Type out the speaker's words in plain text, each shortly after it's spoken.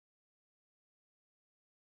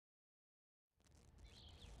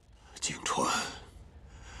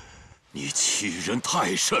你欺人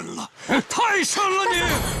太甚了，太甚了你！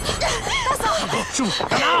大嫂，师傅，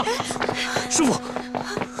干嘛？师傅，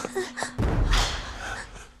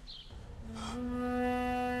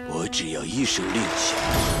我只要一声令下，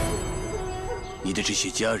你的这些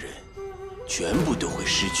家人全部都会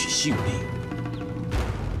失去性命。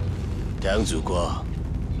唐祖光，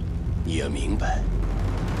你要明白，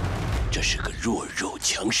这是个弱肉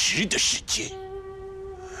强食的世界，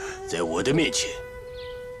在我的面前。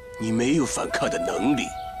 你没有反抗的能力。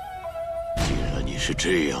既然你是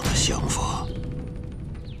这样的想法，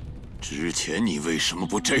之前你为什么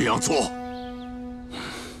不这样做？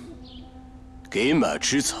给马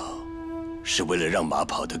吃草，是为了让马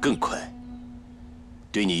跑得更快。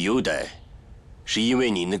对你优待，是因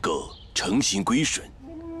为你能够诚心归顺。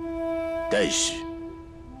但是，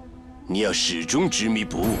你要始终执迷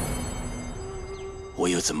不悟，我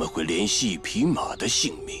又怎么会怜惜一匹马的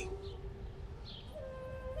性命？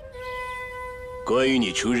 关于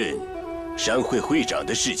你出任商会会长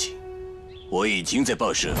的事情，我已经在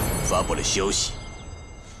报社发布了消息。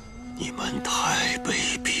你们太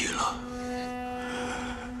卑鄙了！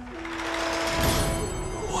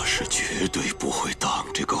我是绝对不会当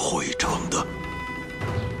这个会长的。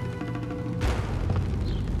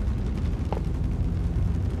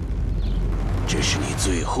这是你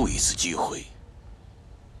最后一次机会，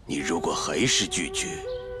你如果还是拒绝，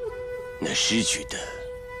那失去的……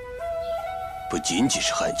 不仅仅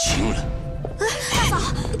是汉卿了，大嫂，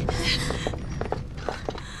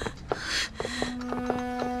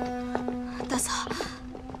大嫂，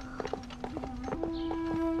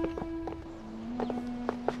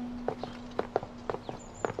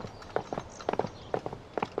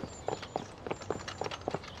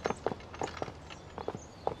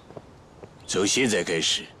从现在开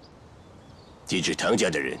始，禁止唐家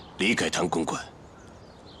的人离开唐公馆。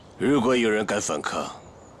如果有人敢反抗，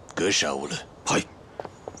格杀勿论。 派。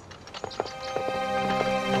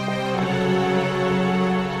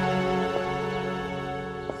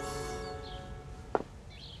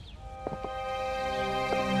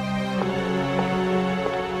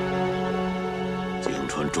江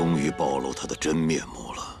川终于暴露他的真面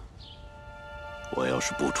目了。我要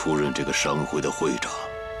是不出任这个商会的会长，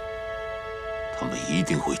他们一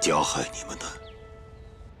定会加害你们的。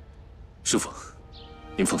师傅，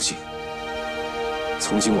您放心，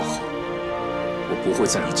从今往后。 我不会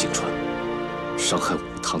再让景川伤害我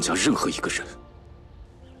们唐家任何一个人。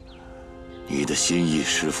你的心意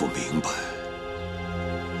师父明白，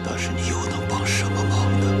但是你又能帮什么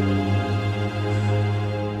忙呢？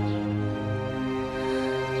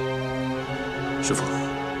师父，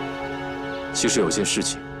其实有件事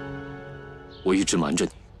情，我一直瞒着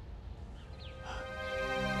你。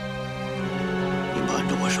你瞒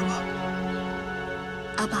着我什么？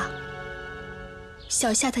阿爸。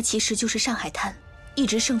 小夏他其实就是上海滩一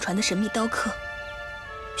直盛传的神秘刀客，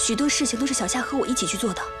许多事情都是小夏和我一起去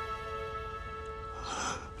做的。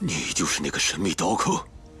你就是那个神秘刀客？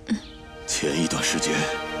前一段时间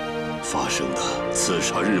发生的刺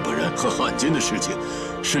杀日本人和汉奸的事情，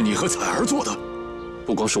是你和彩儿做的？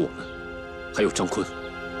不光是我们，还有张坤。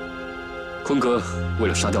坤哥为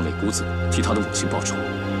了杀掉美姑子，替他的母亲报仇，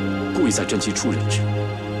故意在侦缉处人质。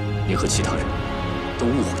您和其他人都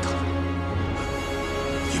误会他了。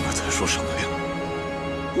 你们在说什么呀？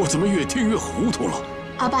我怎么越听越糊涂了？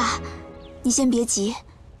阿爸，你先别急，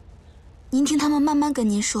您听他们慢慢跟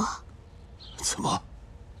您说。怎么？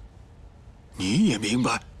你也明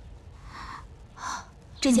白？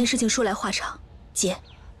这件事情说来话长，姐，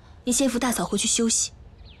你先扶大嫂回去休息，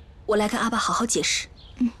我来跟阿爸好好解释。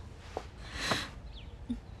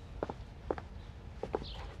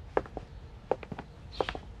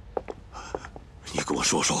你跟我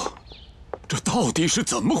说说。 这到底是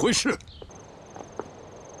怎么回事？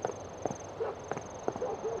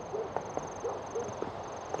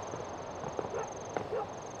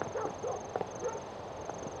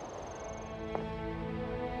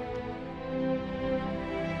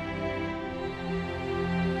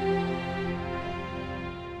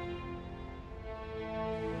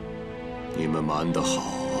你们瞒得好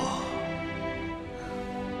啊！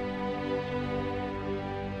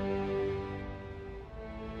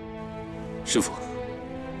师傅，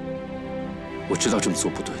我知道这么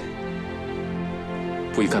做不对，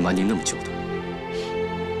不应该瞒您那么久的。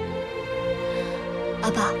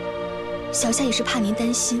阿爸，小夏也是怕您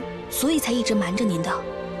担心，所以才一直瞒着您的。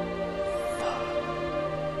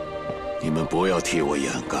你们不要替我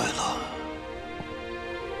掩盖了。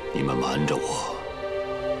你们瞒着我，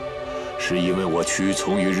是因为我屈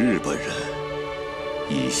从于日本人，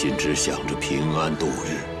一心只想着平安度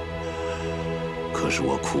日。可是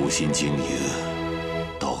我苦心经营，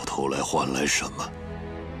到头后来换来什么？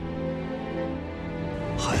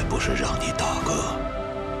还不是让你大哥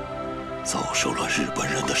遭受了日本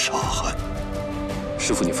人的杀害？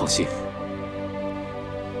师傅，你放心，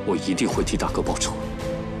我一定会替大哥报仇，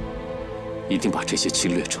一定把这些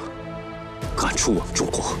侵略者赶出我们中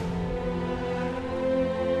国。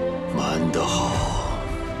瞒得好，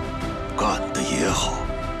干得也好。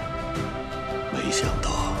没想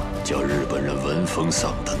到叫日本人闻风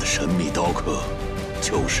丧胆的神秘刀客，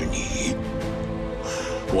就是你，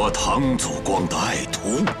我唐祖光的爱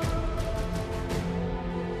徒。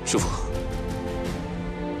师傅，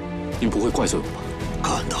您不会怪罪我吧？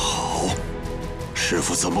干得好，师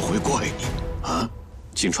傅怎么会怪你啊？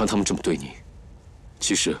景川他们这么对您，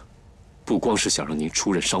其实不光是想让您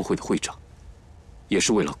出任商会的会长，也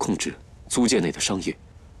是为了控制租界内的商业。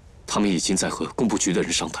他们已经在和工部局的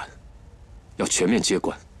人商谈，要全面接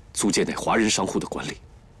管租界内华人商户的管理。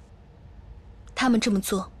他们这么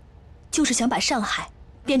做，就是想把上海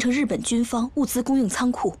变成日本军方物资供应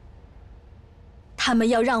仓库。他们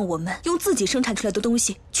要让我们用自己生产出来的东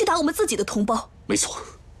西去打我们自己的同胞。没错。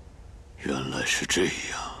原来是这样，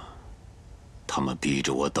他们逼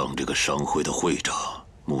着我当这个商会的会长，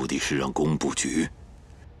目的是让工部局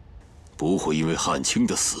不会因为汉卿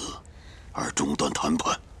的死而中断谈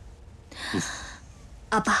判。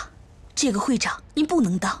阿爸，这个会长您不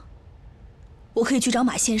能当，我可以去找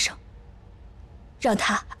马先生，让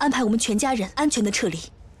他安排我们全家人安全的撤离。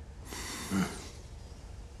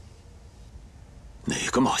哪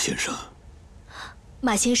个马先生？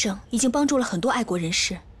马先生已经帮助了很多爱国人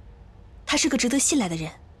士，他是个值得信赖的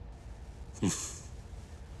人。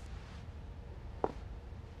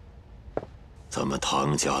咱们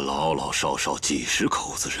唐家老老少少几十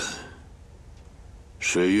口子人，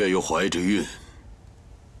水月又怀着孕，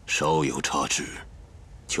稍有差池，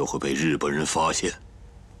就会被日本人发现。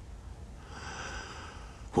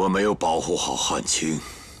我没有保护好汉卿，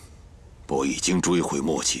我已经追悔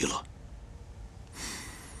莫及了。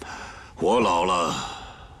我老了，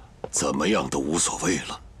怎么样都无所谓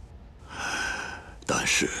了。但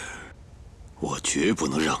是，我绝不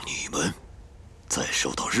能让你们再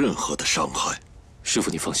受到任何的伤害。师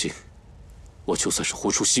傅，你放心，我就算是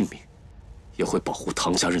豁出性命，也会保护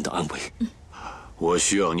唐家人的安危。我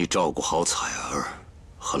需要你照顾好彩儿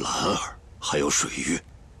和兰儿，还有水月。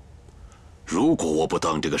如果我不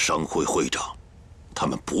当这个商会会长，他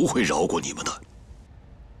们不会饶过你们的。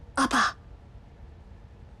阿爸，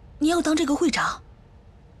你要当这个会长？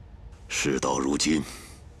事到如今，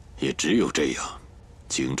也只有这样，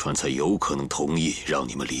景川才有可能同意让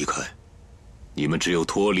你们离开。你们只有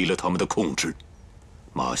脱离了他们的控制，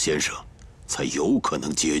马先生才有可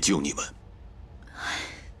能解救你们。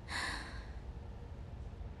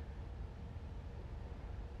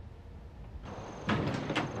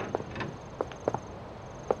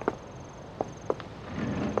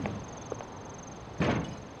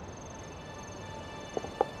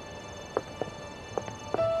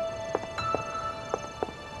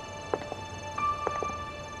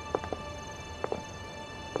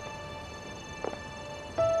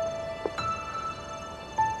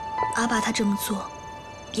阿爸他这么做，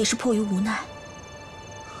也是迫于无奈。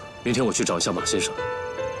明天我去找一下马先生，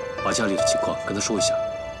把家里的情况跟他说一下，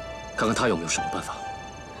看看他有没有什么办法。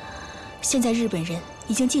现在日本人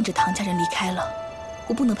已经禁止唐家人离开了，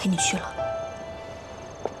我不能陪你去了。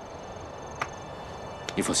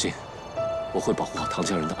你放心，我会保护好唐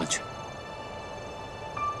家人的安全。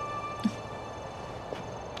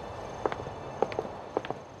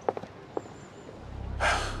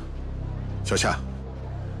小夏，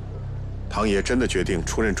唐爷真的决定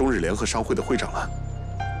出任中日联合商会的会长了。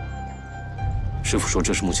师傅说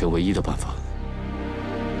这是目前唯一的办法。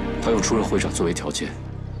他用出任会长作为条件，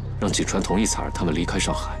让锦川同意彩儿他们离开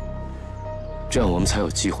上海，这样我们才有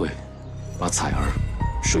机会把彩儿、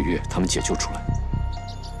水月他们解救出来。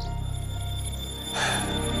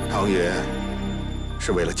唐爷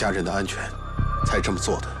是为了家人的安全才这么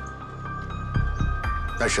做的，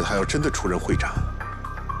但是他要真的出任会长，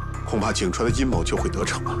恐怕景川的阴谋就会得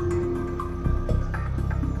逞了。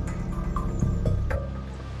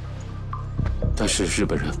但是日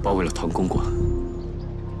本人包围了唐公馆，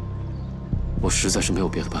我实在是没有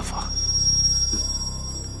别的办法。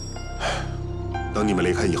等你们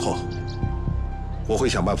离开以后，我会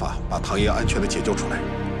想办法把唐爷安全地解救出来。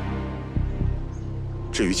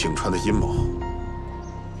至于景川的阴谋，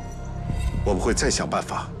我们会再想办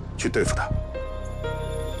法去对付他。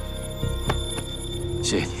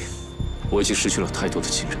谢谢你，我已经失去了太多的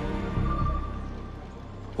亲人，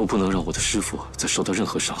我不能让我的师父再受到任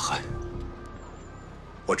何伤害。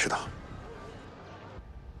我知道。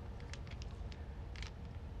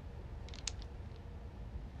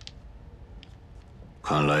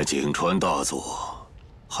看来井川大佐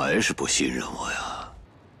还是不信任我呀。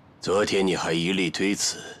昨天你还一力推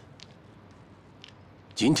辞，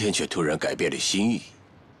今天却突然改变了心意，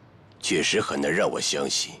确实很难让我相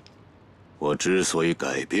信。我之所以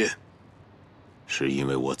改变，是因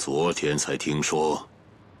为我昨天才听说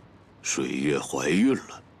水月怀孕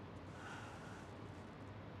了。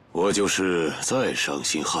我就是再伤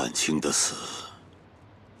心汉卿的死，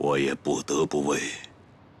我也不得不为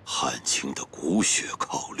汉卿的骨血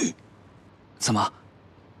考虑。怎么，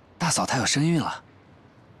大嫂她要身孕了？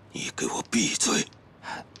你给我闭嘴！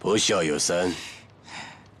不孝有三，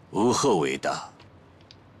无后为大。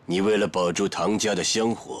你为了保住唐家的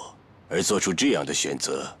香火而做出这样的选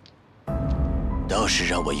择，倒是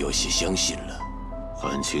让我有些相信了。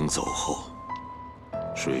汉卿走后，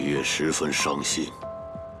水月十分伤心。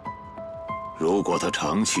如果他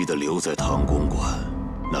长期的留在唐公馆，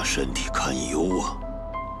那身体堪忧啊。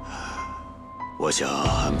我想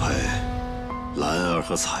安排兰儿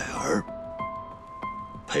和彩儿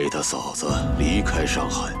陪他嫂子离开上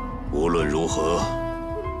海，无论如何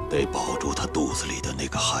得保住他肚子里的那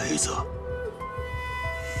个孩子。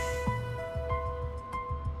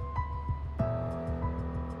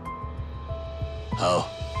好，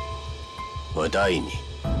我答应你，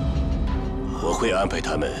我会安排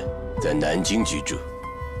他们在南京居住，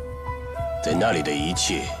在那里的一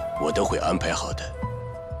切我都会安排好的。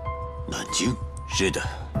南京？是的，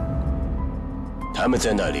他们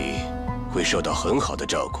在那里会受到很好的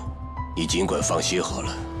照顾，你尽管放心好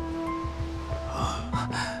了。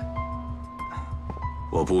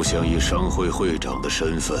我不想以商会会长的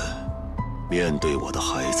身份面对我的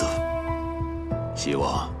孩子，希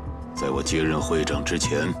望在我接任会长之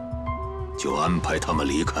前就安排他们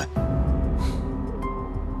离开。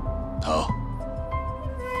好，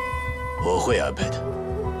我会安排的。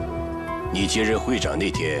你接任会长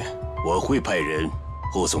那天，我会派人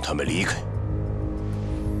护送他们离开。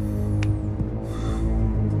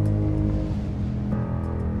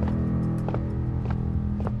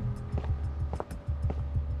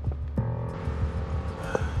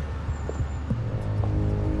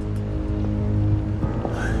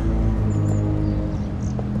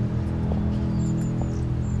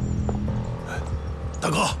大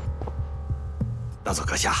哥，大佐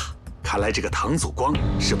阁下，看来这个唐祖光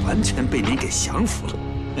是完全被您给降服了。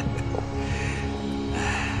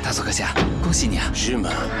大佐阁下，恭喜你啊！是吗？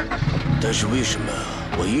但是为什么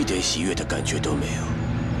我一点喜悦的感觉都没有？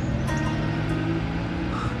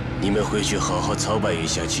你们回去好好操办一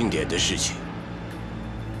下庆典的事情，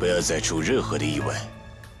不要再出任何的意外。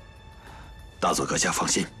大佐阁下放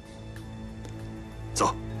心。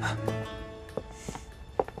走。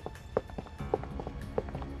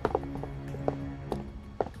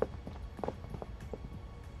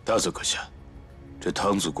大佐阁下，这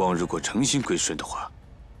唐祖光如果诚心归顺的话，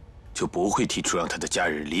就不会提出让他的家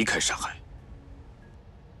人离开上海。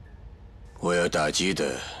我要打击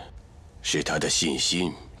的是他的信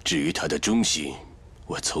心，至于他的忠心，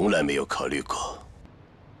我从来没有考虑过。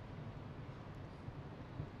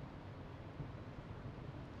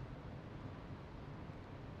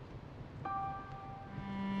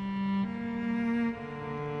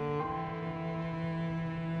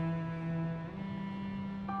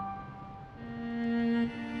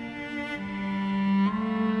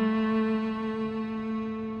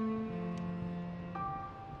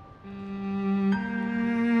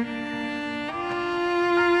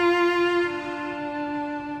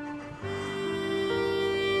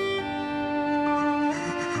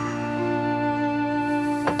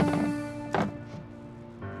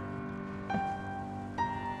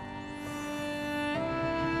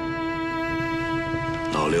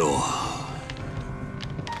老六啊，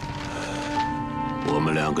我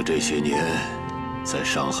们两个这些年在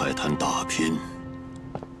上海滩打拼，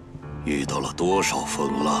遇到了多少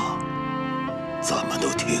风浪，咱们都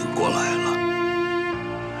挺过来了。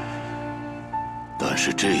但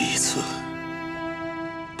是这一次，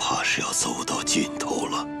怕是要走到尽头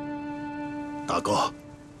了。大哥，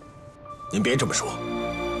您别这么说。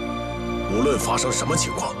无论发生什么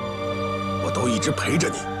情况，我都一直陪着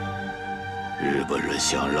你。日本人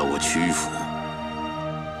想让我屈服，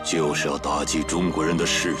就是要打击中国人的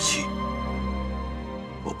士气。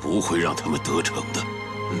我不会让他们得逞的。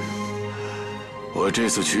我这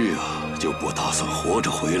次去啊，就不打算活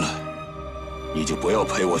着回来。你就不要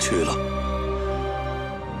陪我去了，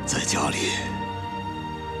在家里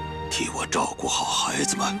替我照顾好孩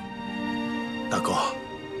子们。大哥，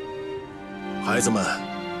孩子们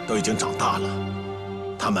都已经长大了，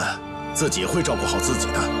他们自己会照顾好自己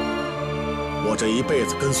的。我这一辈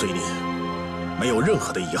子跟随您，没有任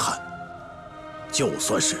何的遗憾。就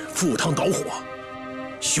算是赴汤蹈火，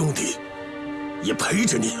兄弟也陪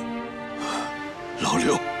着你。老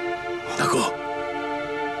刘，大哥，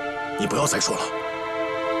你不要再说了，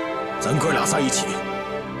咱哥俩在一起，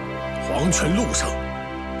黄泉路上，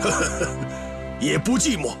也不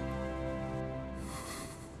寂寞。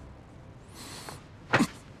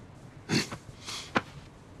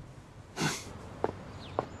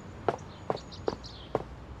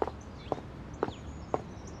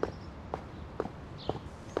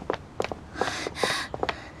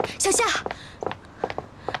小夏，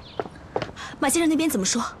马先生那边怎么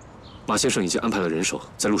说？马先生已经安排了人手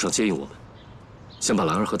在路上接应我们，先把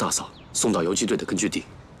兰儿和大嫂送到游击队的根据地。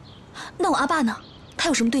那我阿爸呢？他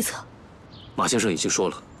有什么对策？马先生已经说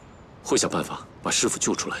了，会想办法把师傅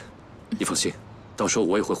救出来。你放心，到时候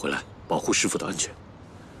我也会回来保护师傅的安全。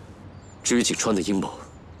至于景川的阴谋，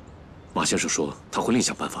马先生说他会另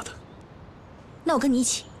想办法的。那我跟你一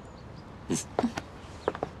起。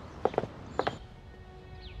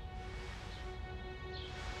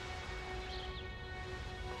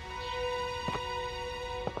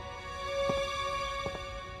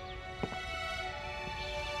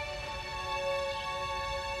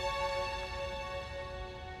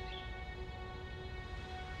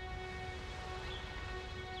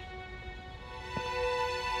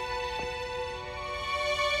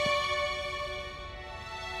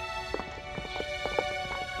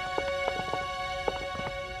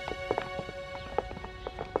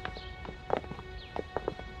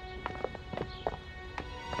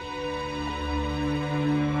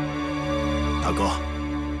大哥，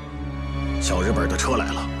小日本的车来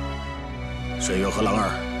了，水月和兰儿，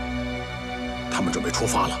他们准备出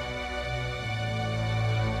发了。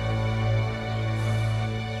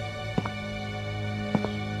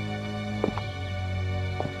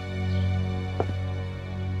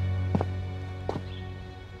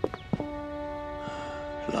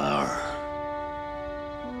兰儿，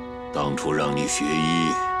当初让你学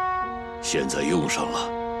医，现在用上了，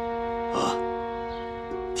啊，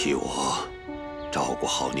替我照顾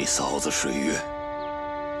好你嫂子水月。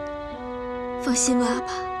放心吧，阿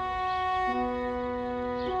爸。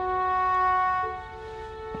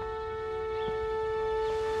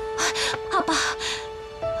阿爸，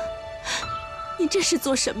你这是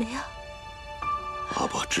做什么呀？阿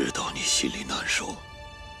爸知道你心里难受，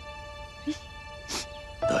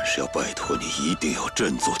但是要拜托你一定要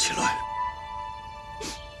振作起来。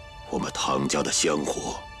我们唐家的香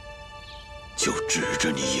火就指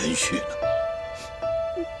着你延续呢。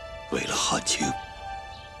为了汉卿，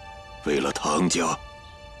为了唐家，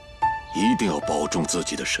一定要保重自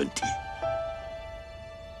己的身体。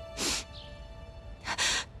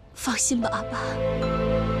放心吧，阿爸，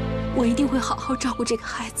我一定会好好照顾这个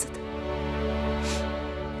孩子的。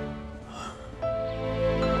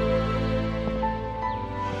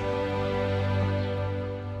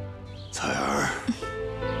彩儿，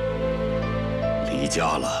离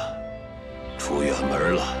家了，出远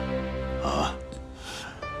门了，啊！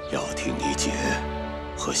要听你姐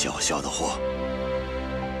和小夏的话，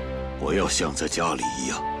不要像在家里一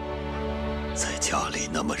样，在家里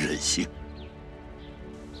那么任性。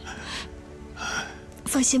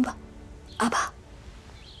放心吧，阿爸，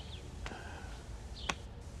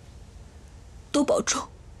多保重。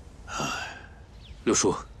六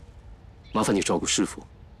叔，麻烦你照顾师傅。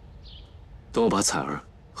等我把彩儿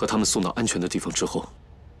和他们送到安全的地方之后，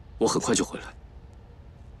我很快就回来。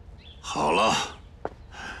好了，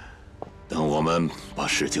等我们把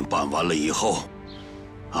事情办完了以后，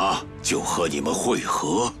啊，就和你们会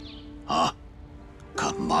合，啊，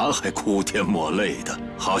干嘛还哭天抹泪的，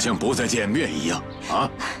好像不再见面一样啊？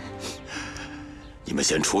你们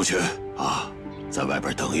先出去啊，在外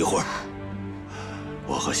边等一会儿，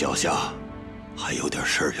我和小夏还有点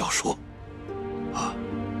事儿要说，啊。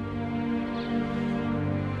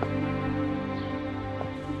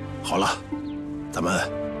好了，咱们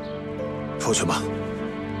出去吧。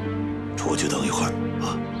出去等一会儿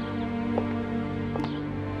啊。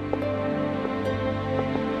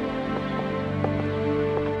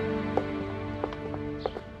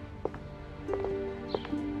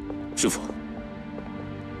师傅，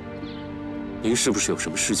您是不是有什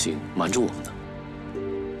么事情瞒着我们呢？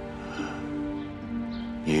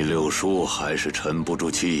你六叔还是沉不住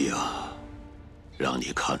气呀，让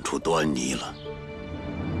你看出端倪了。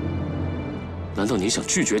难道您想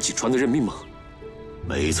拒绝济川的任命吗？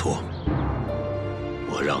没错，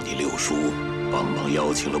我让你六叔帮忙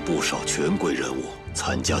邀请了不少权贵人物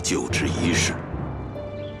参加就职仪式。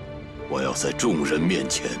我要在众人面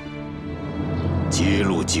前揭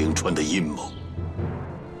露景川的阴谋，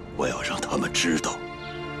我要让他们知道，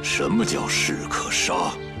什么叫士可杀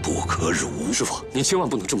不可辱。师傅，您千万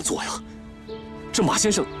不能这么做呀！这马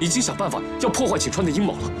先生已经想办法要破坏景川的阴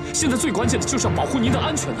谋了。现在最关键的就是要保护您的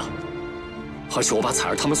安全呢。而且我把彩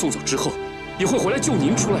儿他们送走之后，也会回来救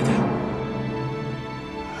您出来的呀。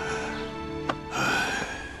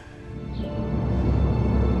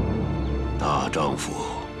大丈夫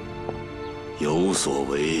有所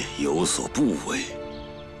为，有所不为。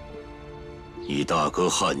你大哥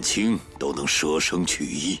汉卿都能舍生取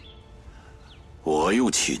义，我又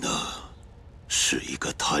岂能是一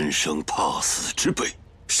个贪生怕死之辈？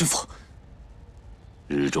师父，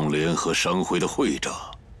日中联合商会的会长，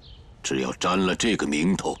只要沾了这个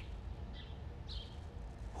名头，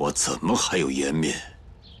我怎么还有颜面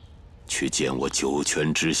去见我九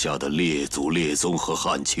泉之下的列祖列宗和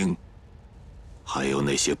汉卿？还有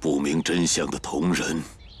那些不明真相的同人，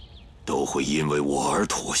都会因为我而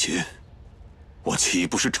妥协，我岂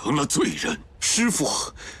不是成了罪人？师父，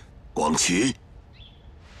广齐，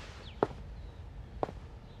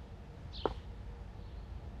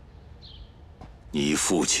你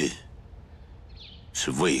父亲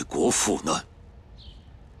是为国赴难，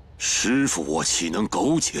师父我岂能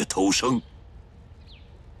苟且偷生？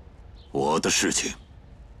我的事情，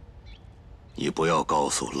你不要告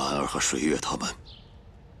诉兰儿和水月他们。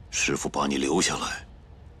师父把你留下来，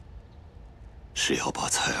是要把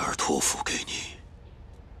彩儿托付给你，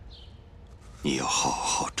你要好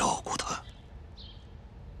好照顾她。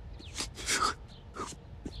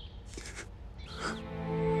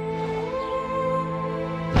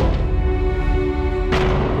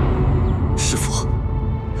师父，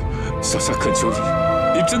小夏恳求你，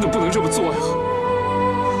您真的不能这么做呀！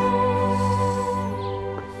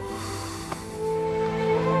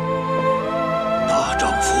大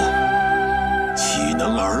丈夫岂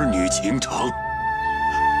能儿女情长？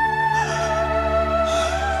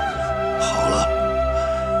好了，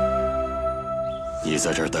你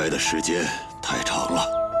在这儿待的时间太长了，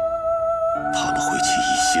他们会起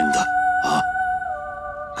疑心的啊！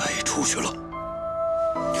该出去了。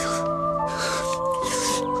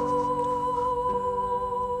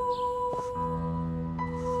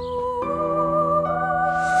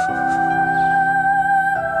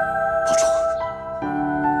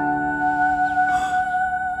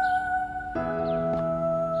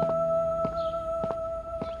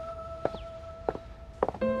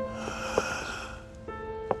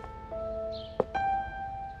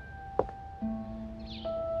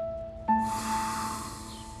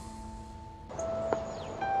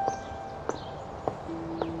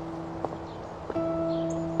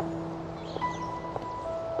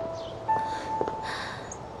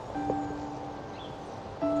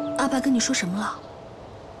阿爸跟你说什么了？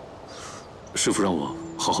师父让我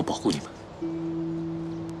好好保护你们。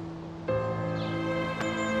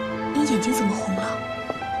你眼睛怎么红了？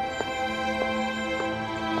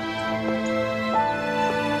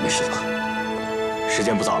没事的。时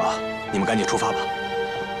间不早了，你们赶紧出发吧。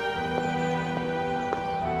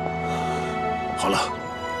好了，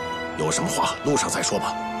有什么话路上再说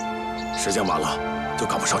吧。时间晚了，就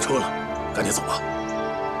赶不上车了，赶紧走吧。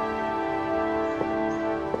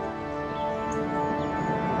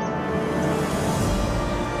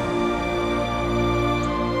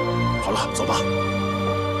好了，走吧。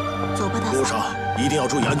走吧，大嫂。路上一定要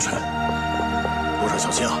注意安全，路上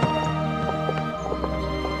小心啊。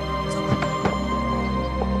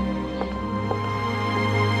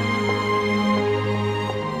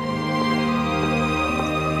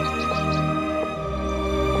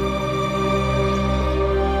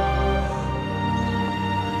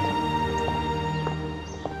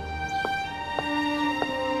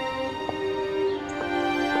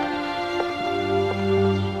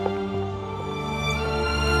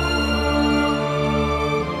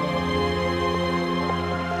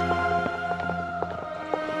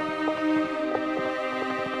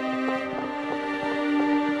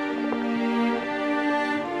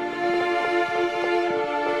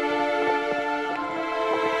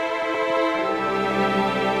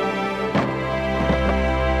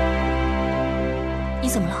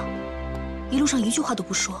怎么了？一路上一句话都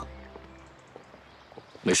不说。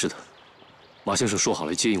没事的，马先生说好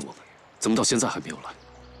了接应我们，怎么到现在还没有来？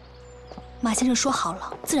马先生说好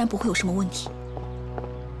了，自然不会有什么问题。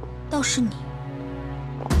倒是你，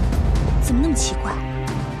怎么那么奇怪？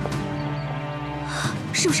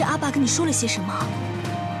是不是阿爸跟你说了些什么？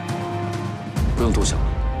不用多想了，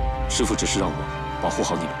师父只是让我保护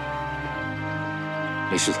好你们。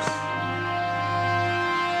没事的。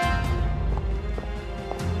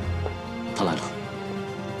他来了。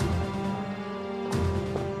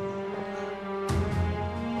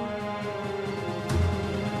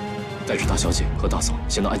带着大小姐和大嫂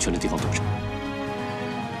先到安全的地方躲着。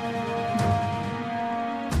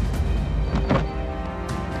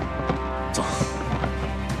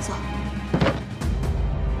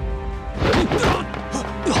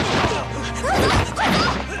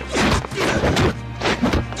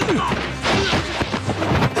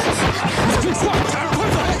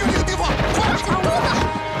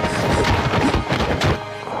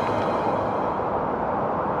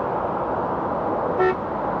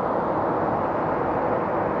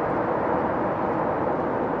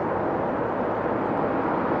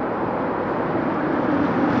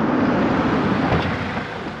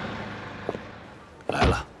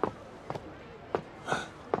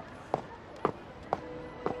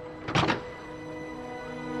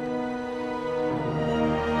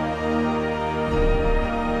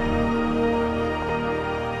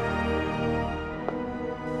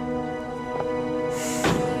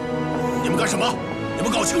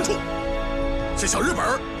清楚，是小日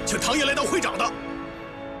本请唐爷来当会长的。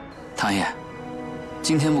唐爷，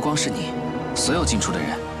今天不光是你，所有进出的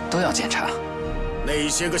人都要检查。那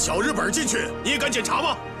些个小日本进去，你也敢检查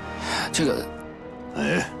吗？这个，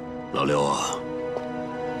哎，老刘啊，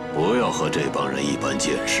不要和这帮人一般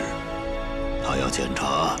见识。他要检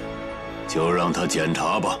查，就让他检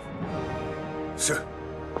查吧。是。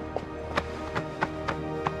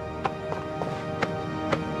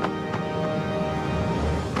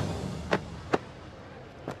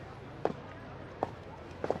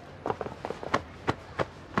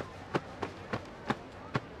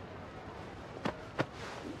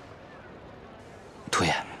兔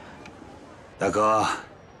爷，大哥，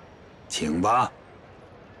请吧。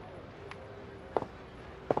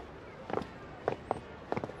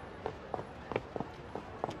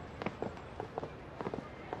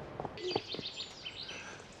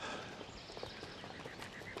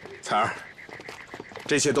彩儿，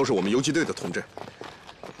这些都是我们游击队的同志，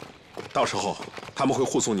到时候他们会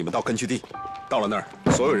护送你们到根据地，到了那儿，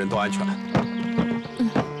所有人都安全了。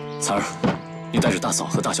彩儿，你带着大嫂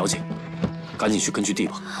和大小姐，赶紧去根据地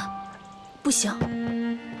吧。不行，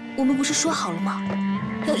我们不是说好了吗？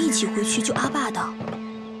要一起回去救阿爸的。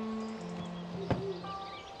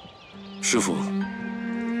师傅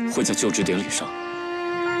会在就职典礼上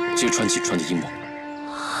揭穿锦川的阴谋，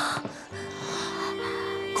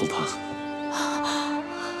恐怕……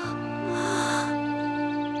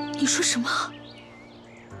你说什么？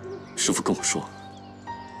师傅跟我说，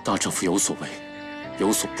大丈夫有所为，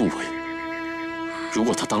有所不为。如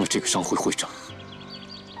果他当了这个商会会长，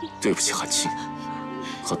对不起韩青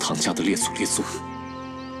和唐家的列祖列宗，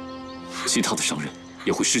其他的商人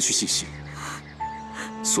也会失去信心。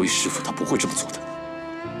所以师傅他不会这么做的。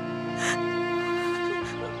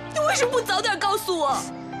你为什么不早点告诉我？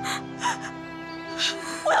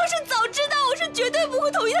我要是早知道，我是绝对不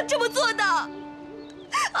会同意他这么做的。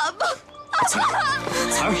阿爸，彩儿，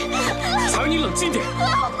彩儿，你冷静点。我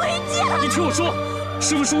要回家。你听我说，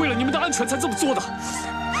师傅是为了你们的安全才这么做的。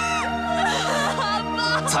阿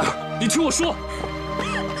爸，彩儿，你听我说，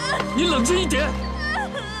你冷静一点。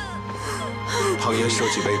唐爷舍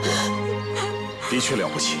己为国，的确了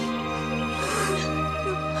不起。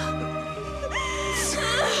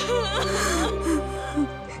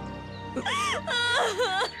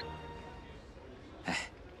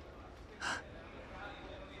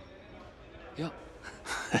哟，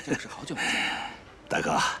这是好久没见了。大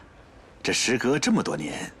哥，这时隔这么多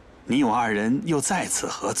年，你我二人又再次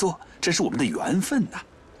合作，这是我们的缘分呐。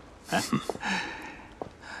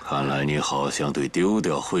看来你好像对丢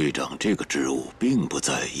掉会长这个职务并不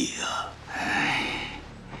在意啊。哎，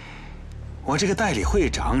我这个代理会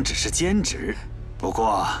长只是兼职，不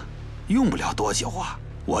过用不了多久啊，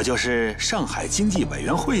我就是上海经济委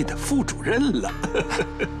员会的副主任了。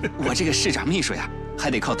我这个市长秘书呀，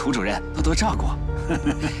还得靠涂主任多多照顾。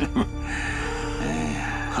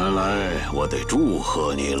看来我得祝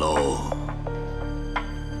贺你喽。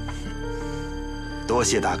多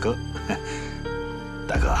谢大哥。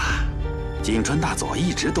大哥，锦川大佐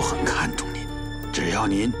一直都很看重您，只要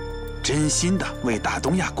您真心的为大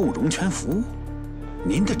东亚共荣圈服务，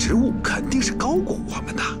您的职务肯定是高过我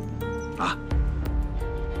们的，啊！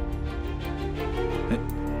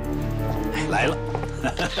哎，来了，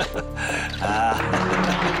啊！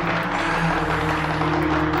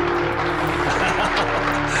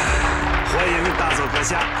欢迎大佐阁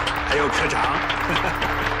下，还有科长。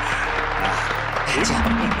请，请，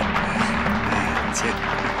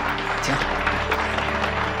请。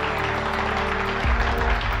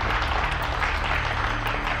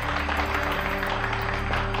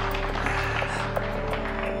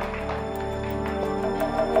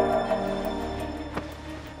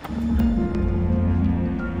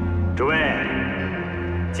诸位，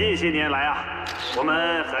近些年来啊，我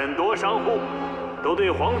们很多商户都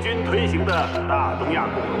对皇军推行的大东亚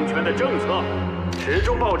共荣圈的政策，始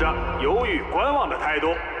终抱着犹豫观望的态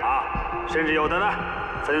度啊，甚至有的呢，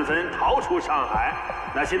纷纷逃出上海。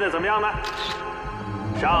那现在怎么样呢？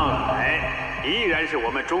上海依然是我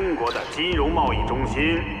们中国的金融贸易中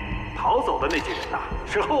心，逃走的那些人呐，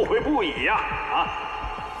是后悔不已呀！啊，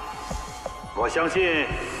我相信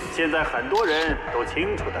现在很多人都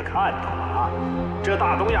清楚地看到了啊，这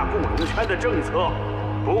大东亚共荣圈的政策，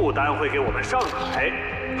不单会给我们上海，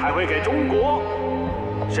还会给中国，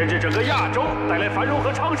甚至整个亚洲带来繁荣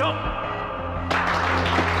和昌盛。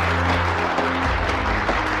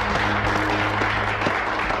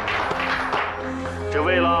这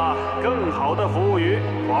为了更好地服务于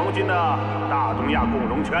皇军的大东亚共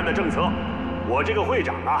荣圈的政策，我这个会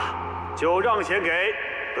长啊，就让贤给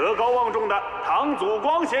德高望重的唐祖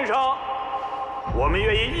光先生。我们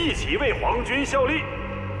愿意一起为皇军效力，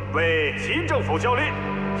为新政府效力。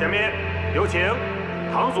下面有请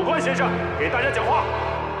唐祖冠先生给大家讲话。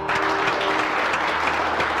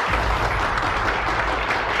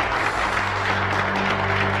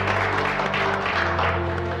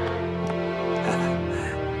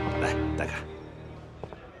来，大哥。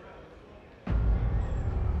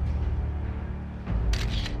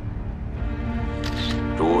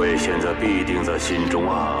诸位现在必定在心中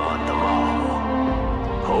暗暗地骂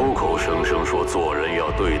我，口口声声说做人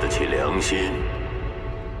要对得起良心，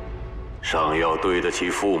上要对得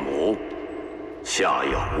起父母，下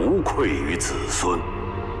要无愧于子孙。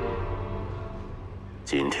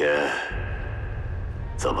今天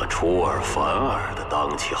怎么出尔反尔地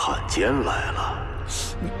当起汉奸来了？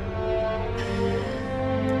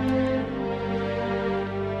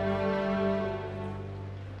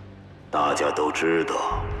大家都知道，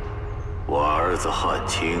我儿子汉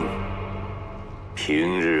卿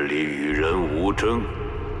平日里与人无争，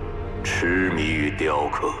痴迷于雕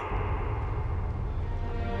刻。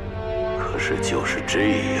可是就是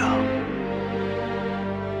这样，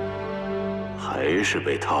还是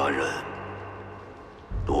被他人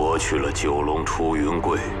夺去了九龙出云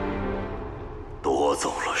柜，夺走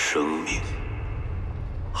了生命。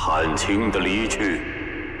汉卿的离去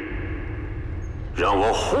让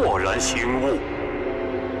我豁然醒悟，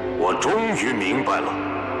我终于明白了，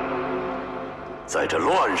在这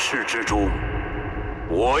乱世之中，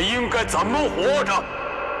我应该怎么活着。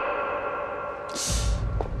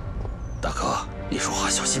大哥，你说话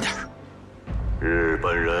小心点。日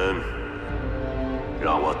本人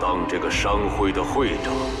让我当这个商会的会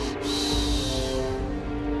长，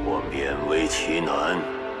我勉为其难，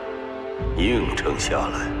应承下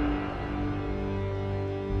来。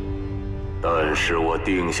但是我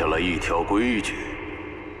定下了一条规矩，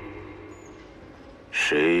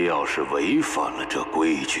谁要是违反了这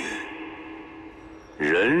规矩，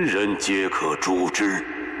人人皆可诛之。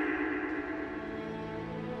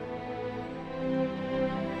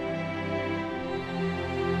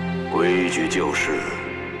规矩就是，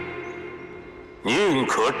宁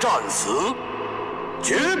可战死，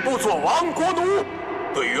绝不做亡国奴。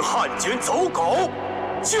对于汉奸走狗，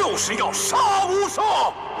就是要杀无赦。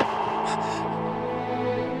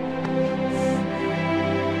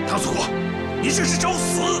唐祖国，你这是找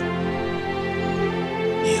死！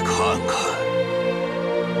你看看，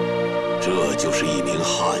这就是一名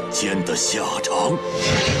汉奸的下场。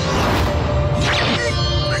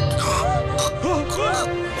长工，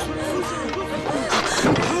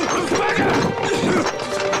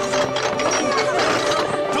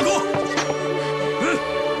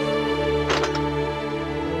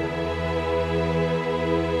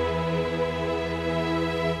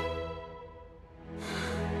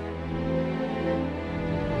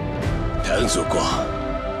唐祖光，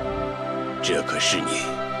这可是你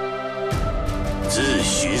自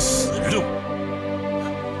寻死路。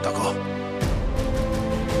大哥，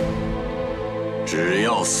只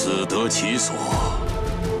要死得其所，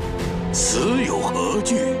死有何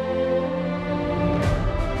惧？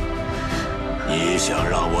你想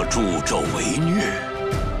让我助纣为虐，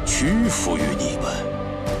屈服于你们？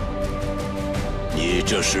你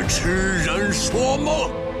这是痴人说梦！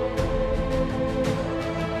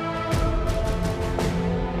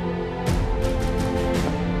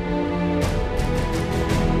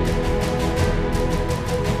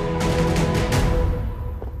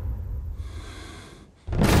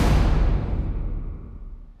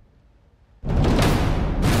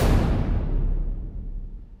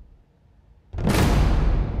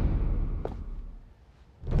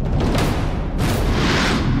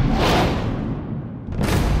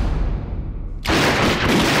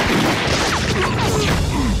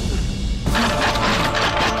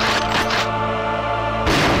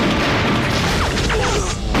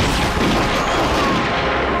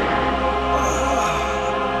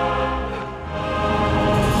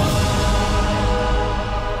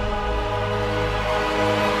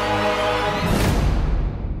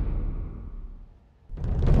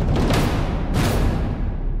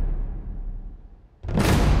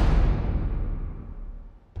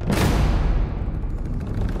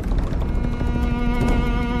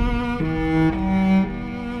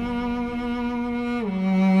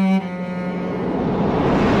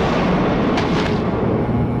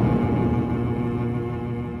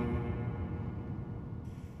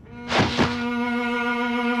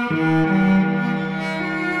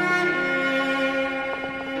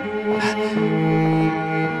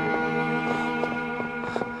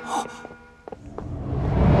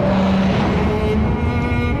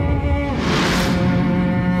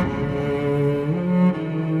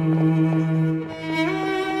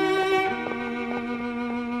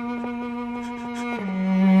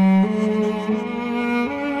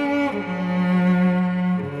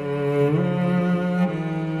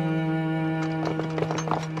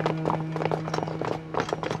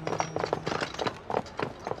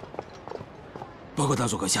报告大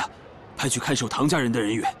佐阁下，派去看守唐家人的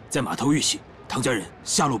人员在码头遇袭，唐家人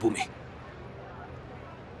下落不明。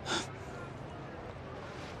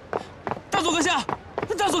大佐阁下，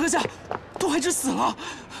大佐阁下，东海之死了。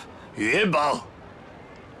元宝，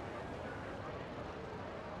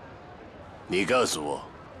你告诉我，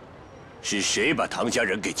是谁把唐家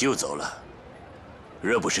人给救走了？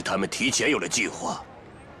若不是他们提前有了计划，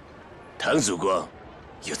唐祖光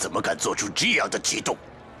又怎么敢做出这样的举动？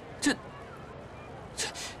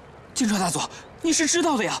金川大佐，你是知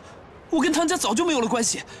道的呀，我跟唐家早就没有了关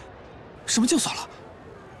系。什么救走了？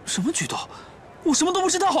什么举动？我什么都不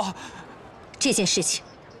知道啊！这件事情，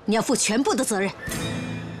你要负全部的责任。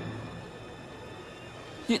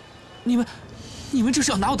你们这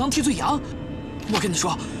是要拿我当替罪羊？我跟你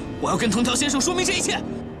说，我要跟藤条先生说明这一切，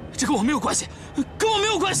这跟我没有关系，跟我没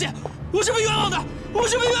有关系，我是被冤枉的，我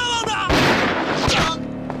是被冤枉的！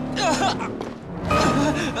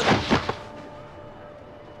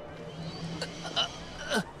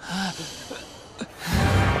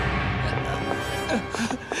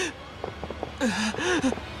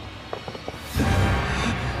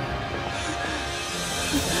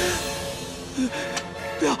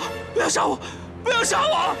不要杀我！不要杀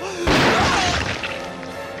我！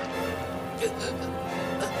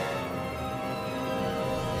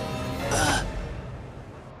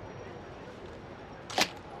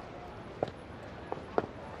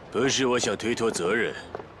不是我想推脱责任，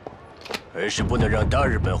而是不能让大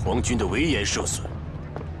日本皇军的威严受损。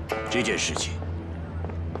这件事情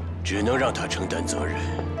只能让他承担责任。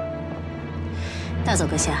大佐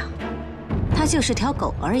阁下，他就是条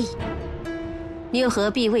狗而已，你又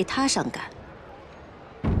何必为他伤感？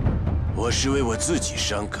我是为我自己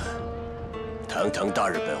伤感。堂堂大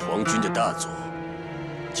日本皇军的大佐，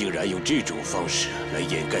竟然用这种方式来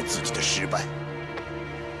掩盖自己的失败。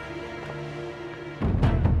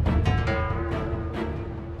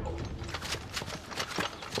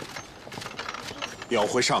你要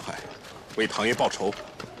回上海，为唐爷报仇。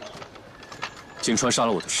金川杀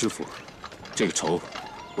了我的师父，这个仇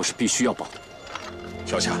我是必须要报的。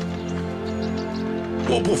小夏，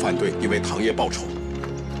我不反对你为唐爷报仇，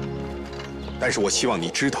但是我希望你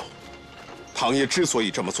知道，唐爷之所以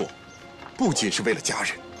这么做，不仅是为了家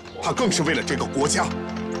人，他更是为了这个国家。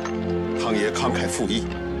唐爷慷慨赴义，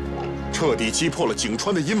彻底击破了井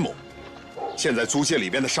川的阴谋。现在租界里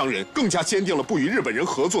边的商人更加坚定了不与日本人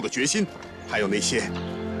合作的决心。还有那些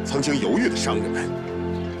曾经犹豫的商人们，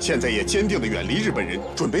现在也坚定地远离日本人，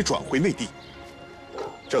准备转回内地。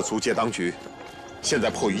这租界当局现在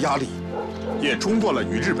迫于压力，也中断了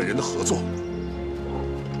与日本人的合作。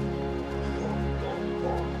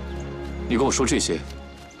你跟我说这些，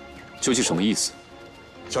究竟什么意思？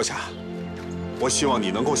小夏，我希望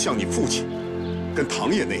你能够像你父亲跟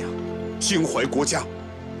唐爷那样，心怀国家。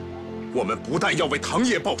我们不但要为唐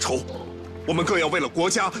爷报仇，我们更要为了国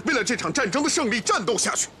家，为了这场战争的胜利战斗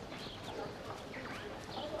下去。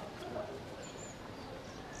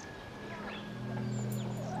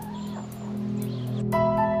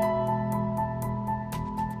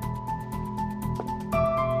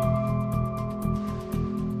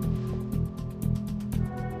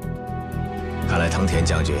看来藤田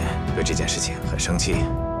将军对这件事情很生气。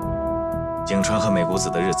井川和美谷子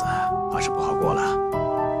的日子怕是不好过了。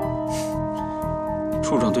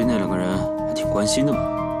处长对那两个人还挺关心的嘛。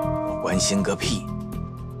我关心个屁！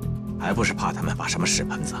还不是怕他们把什么屎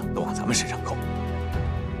盆子都往咱们身上扣。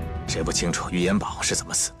谁不清楚于延保是怎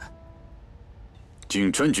么死的？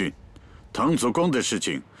井川君，唐祖光的事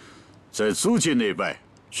情，在租界内外，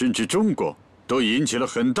甚至中国都引起了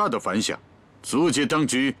很大的反响。租界当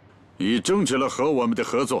局已终止了和我们的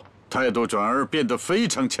合作，态度转而变得非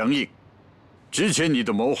常强硬。之前你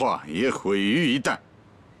的谋划也毁于一旦。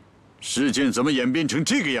事件怎么演变成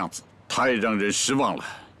这个样子？太让人失望了。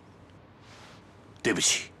对不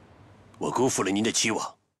起，我辜负了您的期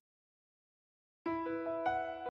望。